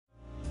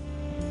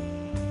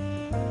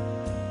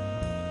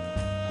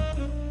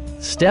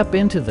Step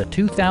into the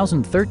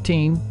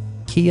 2013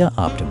 Kia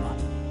Optima.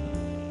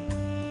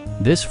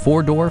 This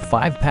four-door,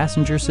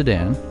 five-passenger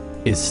sedan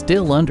is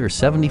still under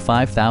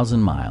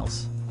 75,000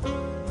 miles.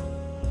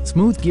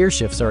 Smooth gear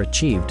shifts are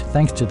achieved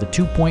thanks to the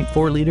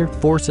 2.4-liter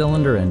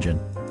four-cylinder engine.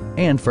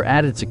 And for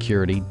added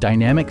security,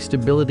 dynamic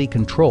stability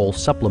control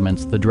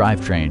supplements the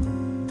drivetrain.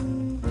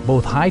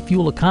 Both high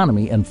fuel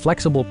economy and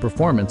flexible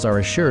performance are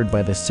assured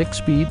by the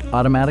 6-speed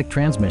automatic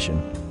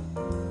transmission.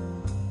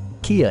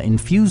 Kia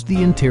infused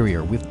the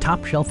interior with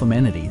top-shelf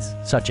amenities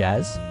such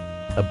as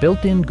a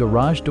built-in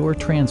garage door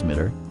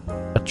transmitter,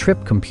 a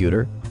trip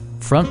computer,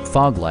 front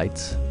fog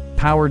lights,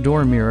 power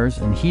door mirrors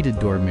and heated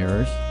door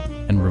mirrors,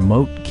 and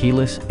remote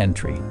keyless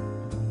entry.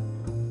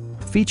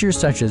 Features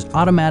such as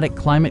automatic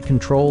climate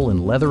control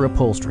and leather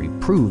upholstery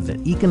prove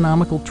that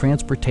economical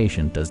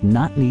transportation does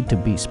not need to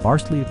be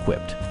sparsely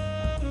equipped.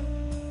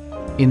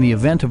 In the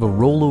event of a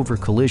rollover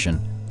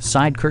collision,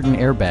 side curtain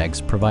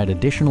airbags provide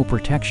additional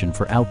protection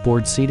for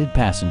outboard seated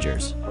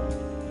passengers.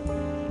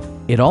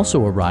 It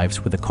also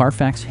arrives with a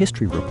Carfax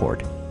history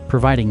report,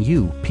 providing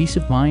you peace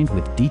of mind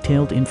with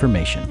detailed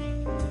information.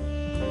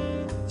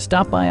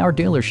 Stop by our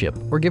dealership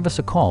or give us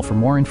a call for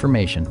more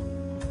information.